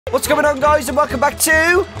What's going on, guys, and welcome back to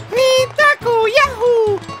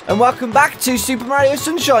Yahoo! And welcome back to Super Mario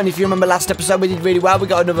Sunshine. If you remember last episode, we did really well. We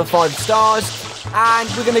got another 5 stars. And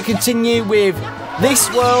we're going to continue with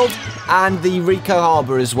this world and the Rico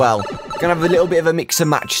Harbour as well. Going to have a little bit of a mix and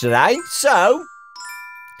match today. So,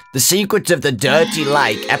 The Secret of the Dirty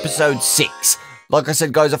Lake, episode 6. Like I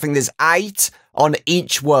said, guys, I think there's 8 on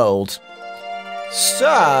each world.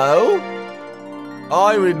 So,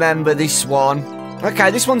 I remember this one.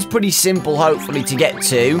 Okay, this one's pretty simple, hopefully, to get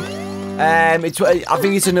to. I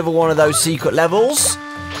think it's another one of those secret levels,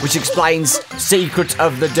 which explains Secret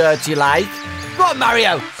of the Dirty Lake. Go on,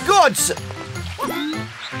 Mario! Go on!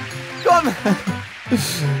 Go on!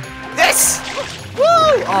 Yes! Woo!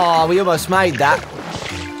 Oh, we almost made that.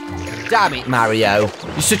 Damn it, Mario.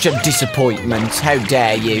 You're such a disappointment. How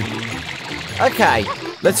dare you? Okay,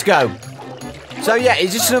 let's go. So yeah,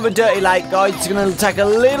 it's just another dirty lake, guys. It's going to take a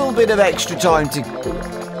little bit of extra time to...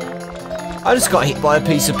 I just got hit by a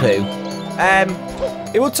piece of poo.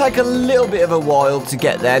 It will take a little bit of a while to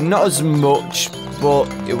get there. Not as much,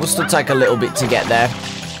 but it will still take a little bit to get there.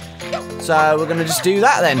 So we're going to just do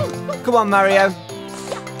that then. Come on, Mario.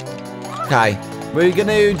 Okay, we're going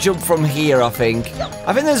to jump from here, I think.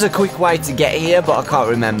 I think there's a quick way to get here, but I can't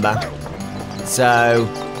remember. So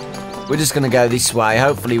we're just going to go this way.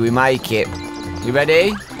 Hopefully we make it. You ready?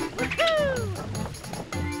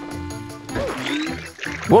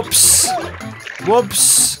 Whoops.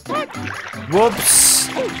 Whoops. Whoops.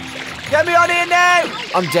 Get me on here now!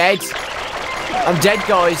 I'm dead. I'm dead,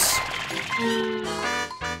 guys.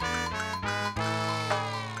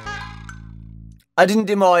 I didn't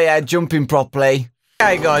do my jumping properly.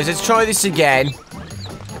 Okay, guys, let's try this again.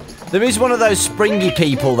 There is one of those springy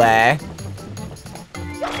people there.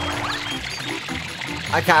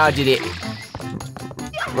 Okay, I did it.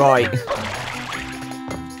 Right.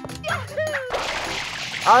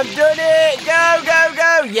 I've done it! Go, go,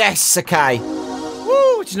 go! Yes, okay.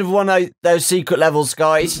 Woo! It's another one of those secret levels,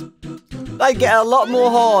 guys. They get a lot more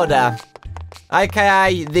harder.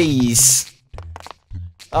 AKA these.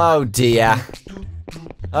 Oh, dear.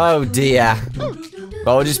 Oh, dear.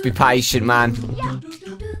 Well, just be patient, man.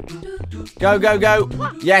 Go, go, go.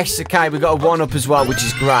 Yes, okay, we got a 1-up as well, which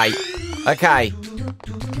is great. Okay.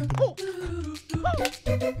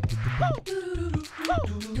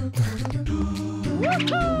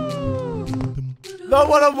 Not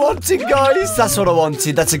what I wanted, guys. That's what I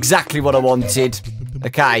wanted. That's exactly what I wanted.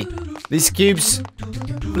 Okay. These cubes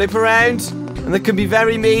flip around, and they can be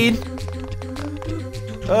very mean.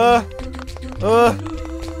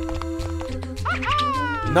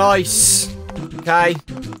 Nice. Okay.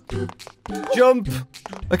 Jump.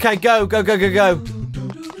 Okay, go, go, go, go, go.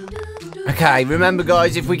 Okay, remember,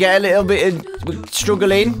 guys, if we get a little bit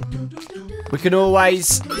struggling, we can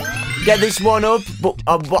always get this one up, but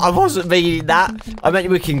I wasn't meaning that. I meant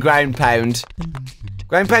we can ground pound.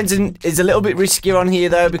 Ground pound is a little bit riskier on here,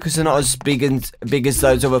 though, because they're not as big as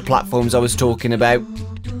those other platforms I was talking about.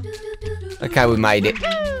 Okay, we made it.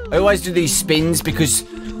 I always do these spins because,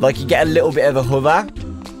 like, you get a little bit of a hover.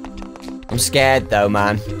 I'm scared, though,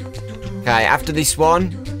 man. Okay, after this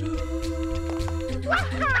one.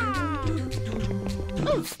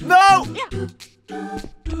 No!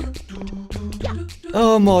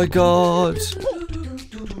 Oh my god.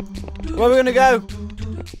 Where are we gonna go?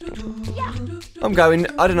 I'm going.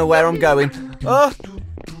 I don't know where I'm going. Oh!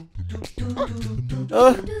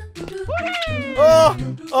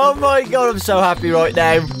 My god, I'm so happy right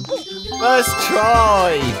now. First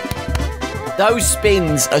try. Those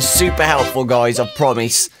spins are super helpful, guys, I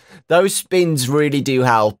promise. Those spins really do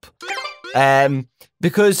help.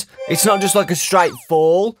 Because it's not just like a straight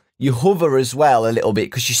fall. You hover as well a little bit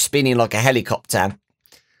because you're spinning like a helicopter.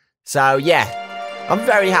 So, yeah. I'm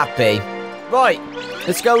very happy. Right.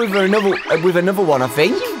 Let's go with another one, I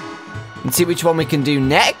think. And see which one we can do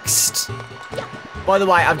next. By the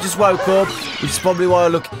way, I've just woke up, which is probably why I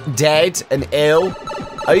look dead and ill.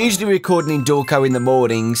 I usually record Nindawkbro in the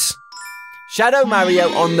mornings. Shadow Mario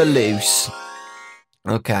on the loose.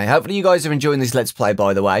 Okay, hopefully you guys are enjoying this Let's Play,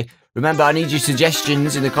 by the way. Remember, I need your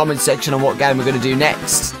suggestions in the comments section on what game we're going to do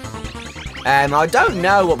next. I don't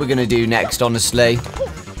know what we're going to do next, honestly.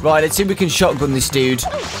 Right, let's see if we can shotgun this dude.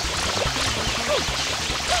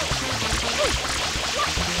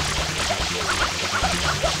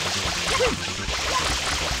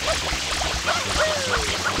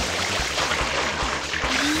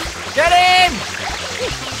 Get him!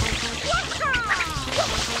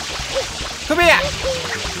 Come here!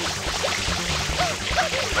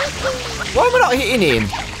 Why am I not hitting him?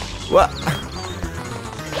 What?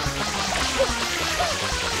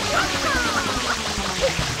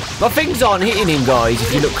 My things aren't hitting him, guys,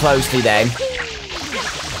 if you look closely then.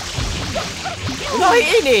 I'm not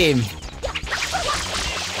hitting him.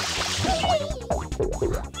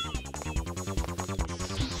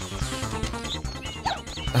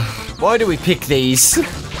 Why do we pick these?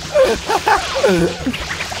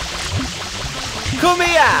 Come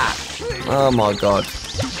here! Oh my god.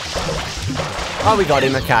 Oh, we got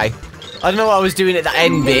him, okay. I don't know what I was doing at the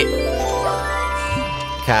end bit.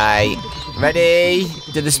 Okay. Ready?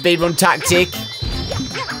 Do the speedrun tactic.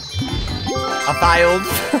 I failed.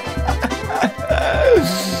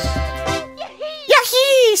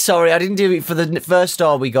 Yahee! Sorry, I didn't do it for the first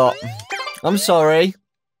star we got. I'm sorry.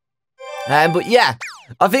 But yeah.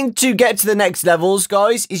 I think to get to the next levels,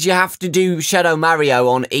 guys, is you have to do Shadow Mario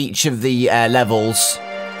on each of the levels.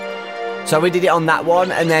 So we did it on that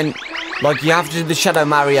one, and then, like, you have to do the Shadow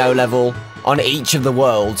Mario level on each of the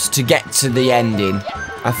worlds to get to the ending.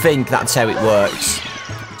 I think that's how it works.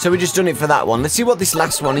 So we just done it for that one. Let's see what this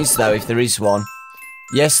last one is, though, if there is one.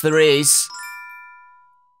 Yes, there is.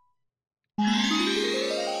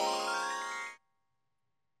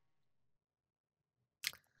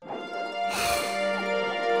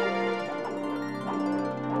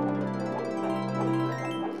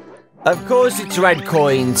 Of course it's red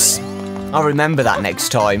coins. I'll remember that next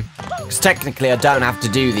time. Because technically I don't have to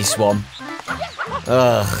do this one.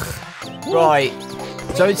 Ugh. Right.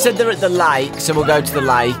 So it said they're at the lake, so we'll go to the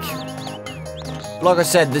lake. Like I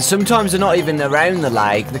said, sometimes they're not even around the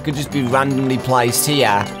lake. They could just be randomly placed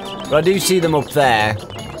here. But I do see them up there.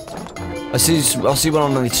 I see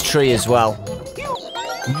one on this tree as well.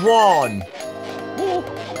 One.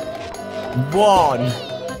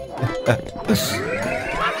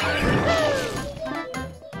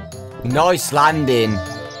 Nice landing.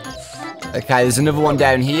 Okay, there's another one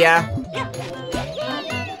down here.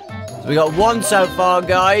 So we got one so far,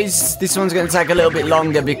 guys. This one's going to take a little bit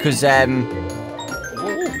longer because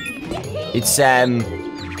it's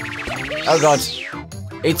oh god,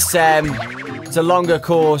 it's a longer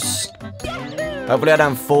course. Hopefully I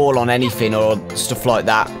don't fall on anything or stuff like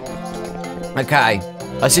that. Okay,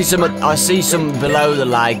 I see some below the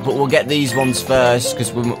lake, but we'll get these ones first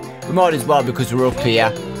because we might as well because we're up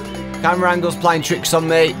here. Camera angle's playing tricks on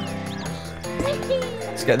me.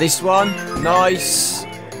 Let's get this one. Nice.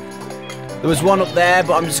 There was one up there,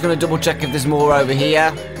 but I'm just going to double check if there's more over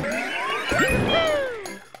here.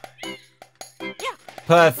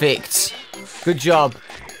 Perfect. Good job.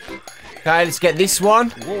 Okay, let's get this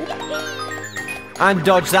one. And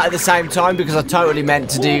dodge that at the same time because I totally meant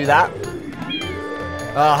to do that.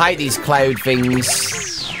 Oh, I hate these cloud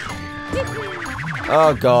things.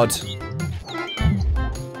 Oh, God.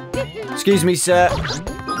 Excuse me, sir.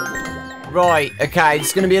 Right, okay,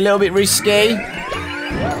 it's going to be a little bit risky.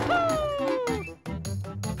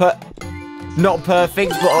 Not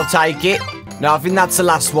perfect, but I'll take it. No, I think that's the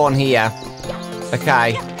last one here.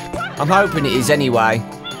 Okay. I'm hoping it is anyway.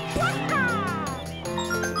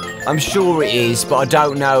 I'm sure it is, but I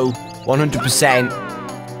don't know 100%.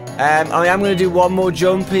 I am going to do one more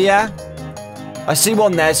jump here. I see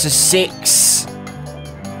one there, so 6,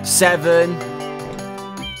 7...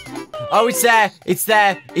 Oh, it's there. It's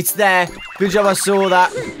there. It's there. Good job I saw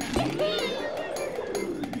that.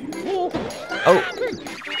 Oh.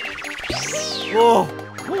 Whoa.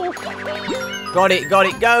 Got it. Got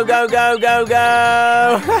it. Go, go, go, go,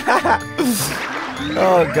 go.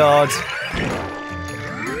 Oh, God.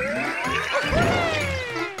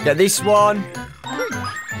 Get this one.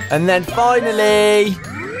 And then finally...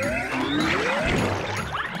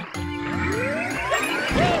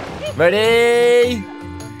 Ready?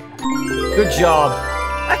 Good job.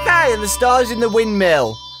 Okay, and the star's in the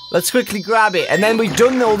windmill. Let's quickly grab it. And then we've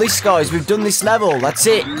done all this, guys. We've done this level. That's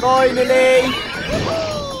it. Finally.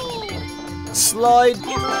 Slide.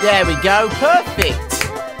 There we go. Perfect.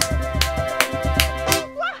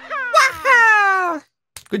 Wow.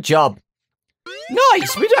 Good job.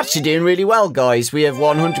 Nice. We're actually doing really well, guys. We have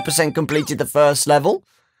 100% completed the first level,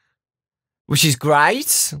 which is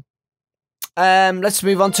great. Let's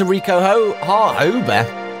move on to Rico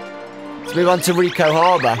Harbour. Let's move on to Rico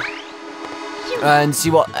Harbour and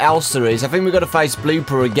see what else there is. I think we've got to face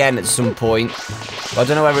Blooper again at some point. But I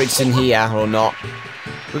don't know whether it's in here or not.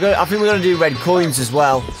 I think we're going to do red coins as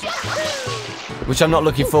well, which I'm not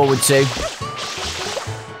looking forward to.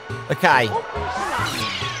 Okay.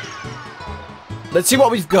 Let's see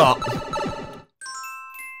what we've got.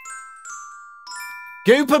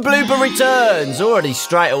 Gooper Blooper returns already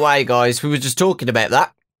straight away, guys. We were just talking about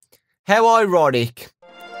that. How ironic.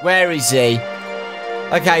 Where is he?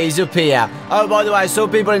 Okay, he's up here. Oh, by the way, I saw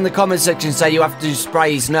people in the comment section say you have to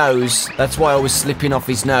spray his nose. That's why I was slipping off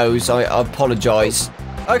his nose. I apologise.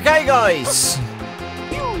 Okay, guys.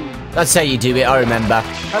 That's how you do it, I remember.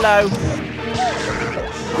 Hello.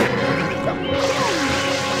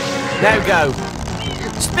 Now go.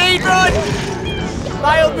 Speed run!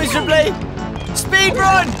 Failed miserably. Speed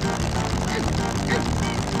run!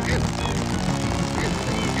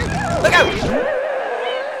 Let go!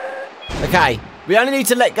 Okay, we only need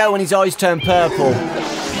to let go when his eyes turn purple.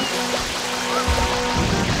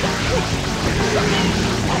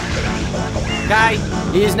 Okay,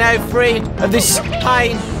 he is now free of this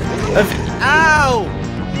pain of... Ow!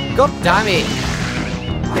 God damn it.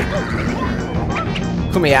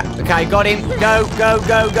 Come here. Okay, got him. Go, go,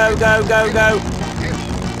 go, go, go, go, go.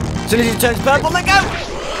 As soon as he turns purple, let go!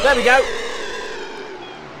 There we go.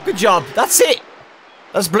 Good job. That's it.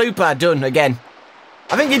 That's blooper done again.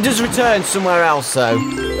 I think it does return somewhere else, though,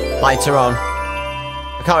 later on.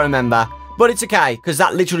 I can't remember. But it's okay, because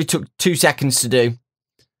that literally took 2 seconds to do.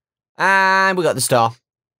 And we got the star.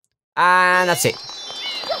 And that's it.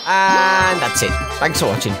 And that's it. Thanks for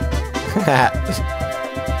watching.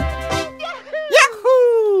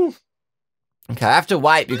 Yahoo! Okay, I have to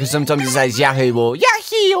wait, because sometimes it says Yahoo or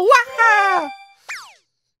Yahoo or Waha!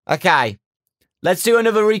 Okay. Let's do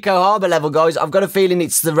another Rico Harbour level, guys. I've got a feeling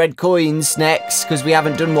it's the red coins next, because we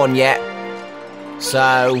haven't done one yet.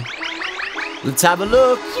 So, let's have a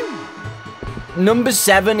look. Number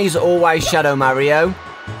 7 is always Shadow Mario.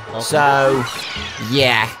 So,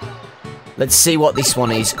 yeah. Let's see what this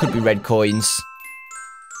one is. Could be red coins.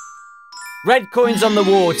 Red coins on the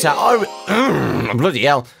water. Bloody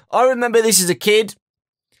hell. I remember this as a kid.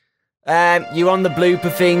 You're on the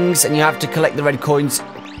blooper things, and you have to collect the red coins,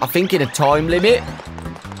 I think, in a time limit.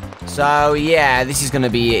 So, yeah, this is going to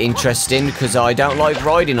be interesting because I don't like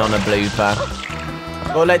riding on a blooper.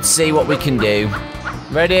 Well, let's see what we can do.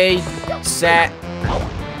 Ready, set,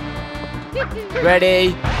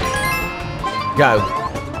 ready, go.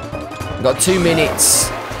 I've got 2 minutes.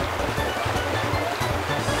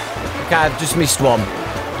 Okay, I've just missed one.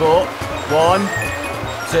 But 1,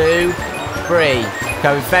 2, 3.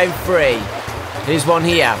 Okay, we found 3. Here's one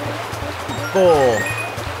here. 4.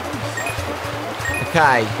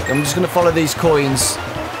 Okay, I'm just going to follow these coins.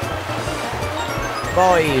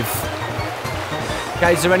 5.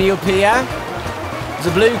 Okay, is there any up here? There's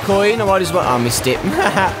a blue coin. I might as well... Oh, I missed it.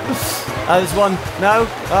 There's one. No?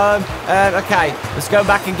 Okay, let's go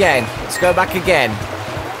back again. Let's go back again.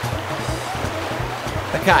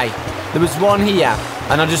 Okay, there was one here.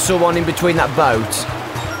 And I just saw one in between that boat.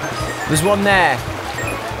 There's one there.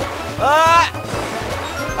 Ah!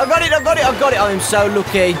 I got it, I got it, I got it. I'm so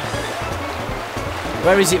lucky.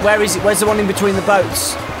 Where is it? Where is it? Where's the one in between the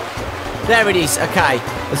boats? There it is. Okay.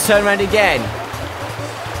 Let's turn around again.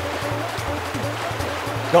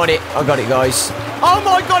 Got it. I got it, guys. Oh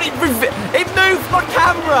my god, it moved my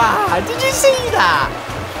camera. Did you see that?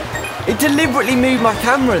 It deliberately moved my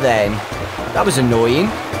camera then. That was annoying.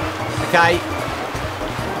 Okay.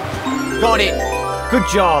 Got it. Good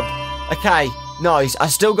job. Okay. Nice. I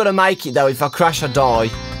still got to make it, though. If I crash, I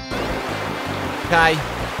die. Okay.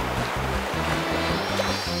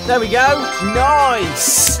 There we go.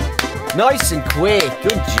 Nice. Nice and quick.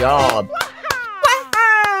 Good job.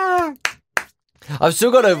 I've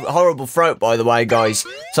still got a horrible throat, by the way, guys.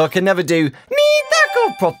 So I can never do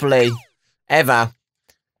Nindawkbro properly. Ever.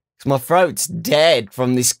 Because my throat's dead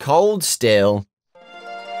from this cold still.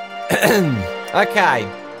 Okay.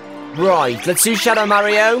 Right. Let's do Shadow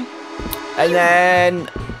Mario. And then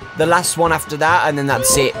the last one after that. And then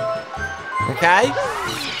that's it. Okay.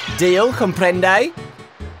 Deal. Comprende.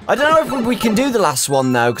 I don't know if we can do the last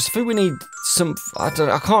one, though. Because I think we need some... I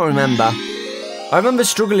can't remember. I remember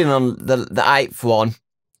struggling on the 8th one.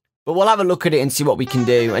 But we'll have a look at it and see what we can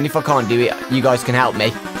do. And if I can't do it, you guys can help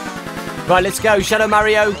me. Right, let's go. Shadow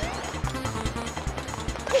Mario.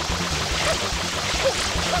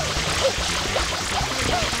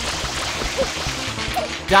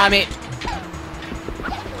 Damn it.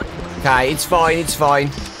 Okay, it's fine, it's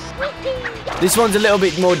fine. This one's a little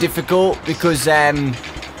bit more difficult because, you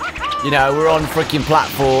know, we're on freaking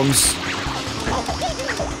platforms.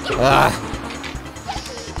 Ugh.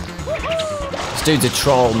 This dude's a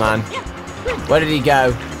troll, man. Where did he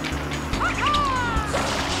go?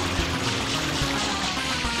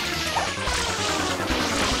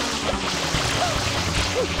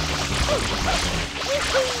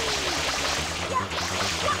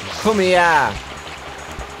 Come here.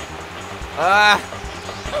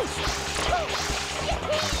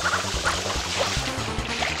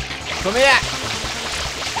 Come here.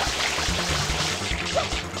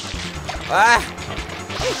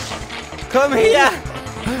 Come here.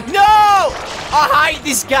 No! I hate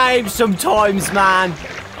this game sometimes, man.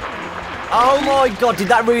 Oh my god, did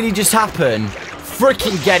that really just happen?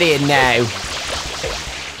 Freaking get in now.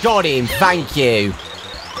 Got him, thank you.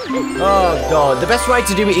 Oh god, the best way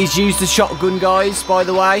to do it is use the shotgun, guys, by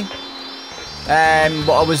the way.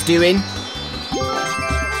 What I was doing.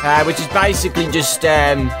 Which is basically just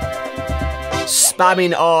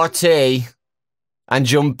spamming RT and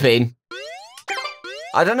jumping.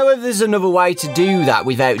 I don't know if there's another way to do that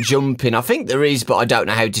without jumping. I think there is, but I don't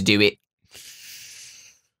know how to do it.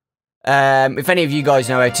 If any of you guys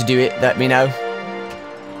know how to do it, let me know.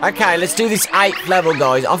 Okay, let's do this 8th level,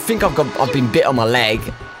 guys. I think I've been bit on my leg.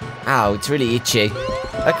 Ow, it's really itchy.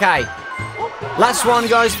 Okay. Last one,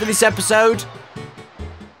 guys, for this episode.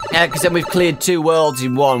 Because then we've cleared 2 worlds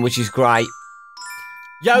in one, which is great.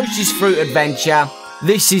 Yoshi's Fruit Adventure.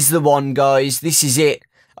 This is the one, guys. This is it.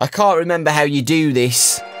 I can't remember how you do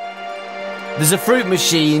this. There's a fruit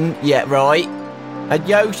machine. Yeah, right. And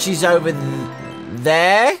Yoshi's over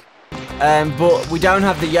there. But we don't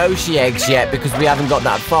have the Yoshi eggs yet because we haven't got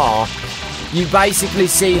that far. You basically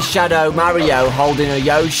see Shadow Mario holding a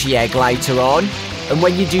Yoshi egg later on. And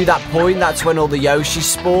when you do that point, that's when all the Yoshis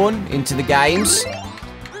spawn into the games.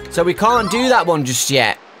 So we can't do that one just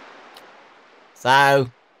yet.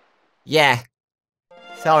 So, yeah.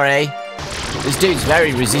 Sorry. This dude's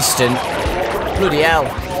very resistant. Bloody hell.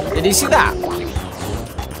 Did you see that?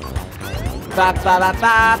 Bap, bap, bap,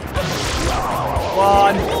 bap.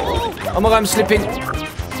 One. Oh my god, I'm slipping.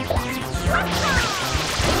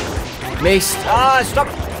 Missed. Ah, stop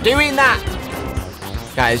doing that.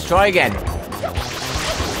 Okay, let's try again.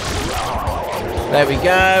 There we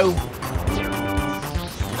go.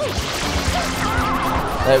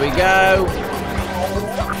 There we go.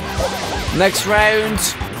 Next round.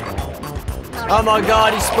 Oh my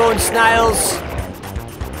god, he spawned snails.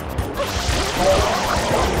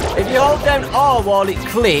 If you hold down R while it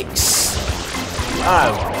clicks.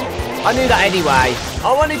 Oh. I knew that anyway.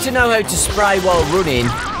 I wanted to know how to spray while running.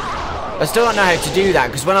 I still don't know how to do that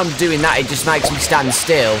because when I'm doing that, it just makes me stand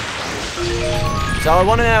still. So I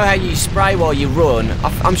want to know how you spray while you run.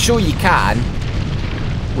 I'm sure you can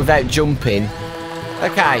without jumping.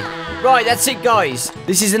 Okay. Right, that's it, guys.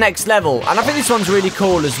 This is the next level. And I think this one's really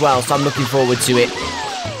cool as well, so I'm looking forward to it.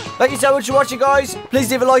 Thank you so much for watching, guys. Please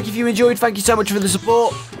leave a like if you enjoyed. Thank you so much for the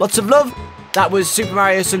support. Lots of love. That was Super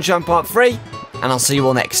Mario Sunshine Part 3. And I'll see you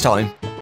all next time.